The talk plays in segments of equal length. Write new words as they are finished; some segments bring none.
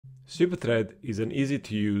Superthread is an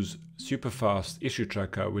easy-to-use, super-fast issue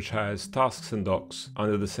tracker which has tasks and docs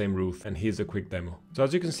under the same roof, and here's a quick demo. So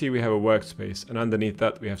as you can see, we have a workspace, and underneath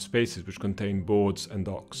that we have spaces which contain boards and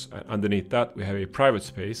docs. And underneath that we have a private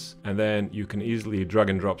space, and then you can easily drag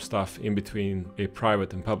and drop stuff in between a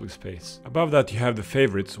private and public space. Above that you have the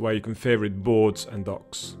favorites, where you can favorite boards and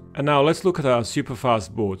docs. And now let's look at our super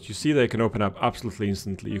fast boards. You see they can open up absolutely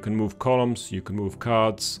instantly. You can move columns, you can move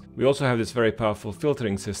cards. We also have this very powerful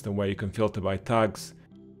filtering system where you can filter by tags,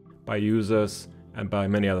 by users, and by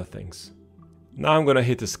many other things. Now I'm going to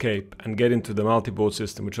hit escape and get into the multi-board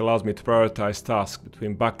system, which allows me to prioritize tasks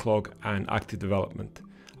between backlog and active development.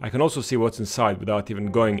 I can also see what's inside without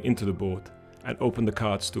even going into the board, and open the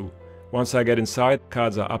cards too. Once I get inside,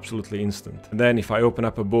 cards are absolutely instant. And then if I open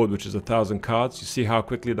up a board which is 1,000 cards, you see how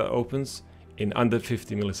quickly that opens? In under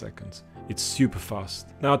 50 milliseconds. It's super fast.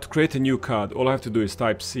 Now to create a new card, all I have to do is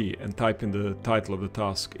type C and type in the title of the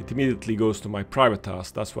task. It immediately goes to my private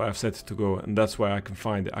task. That's where I've set it to go, and that's where I can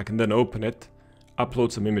find it. I can then open it,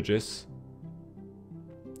 upload some images.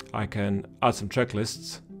 I can add some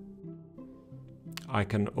checklists. I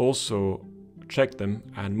can also check them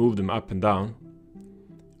and move them up and down.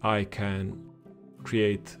 I can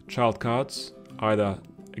create child cards, either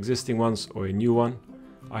existing ones or a new one.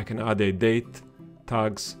 I can add a date,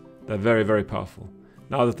 tags. They're very, very powerful.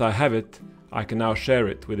 Now that I have it, I can now share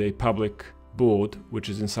it with a public board which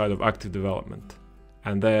is inside of active development,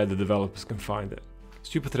 and there the developers can find it.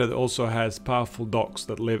 Superthread also has powerful docs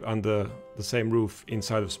that live under the same roof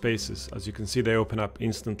inside of spaces. As you can see, they open up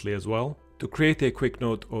instantly as well. To create a quick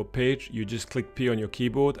note or page, you just click P on your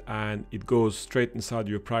keyboard and it goes straight inside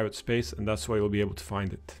your private space, and that's where you'll be able to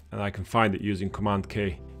find it. And I can find it using Command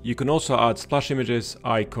K. You can also add splash images,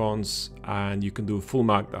 icons, and you can do full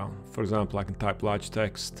markdown. For example, I can type large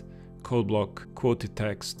text, code block, quoted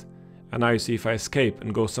text, and now you see if I escape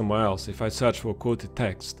and go somewhere else, if I search for quoted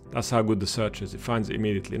text, that's how good the search is, it finds it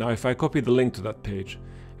immediately. Now if I copy the link to that page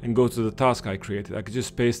and go to the task I created, I could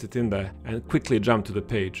just paste it in there and quickly jump to the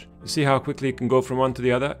page. You see how quickly you can go from one to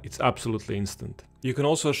the other? It's absolutely instant. You can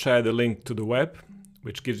also share the link to the web,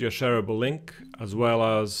 which gives you a shareable link, as well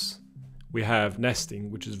as we have nesting,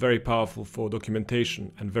 which is very powerful for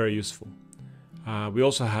documentation and very useful. We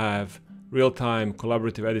also have real-time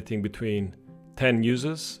collaborative editing between 10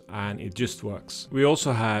 users, and it just works. We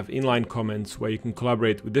also have inline comments where you can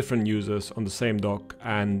collaborate with different users on the same doc,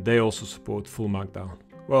 and they also support full markdown.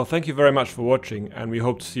 Well, thank you very much for watching, and we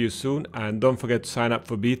hope to see you soon, and don't forget to sign up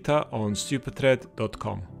for beta on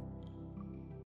superthread.com.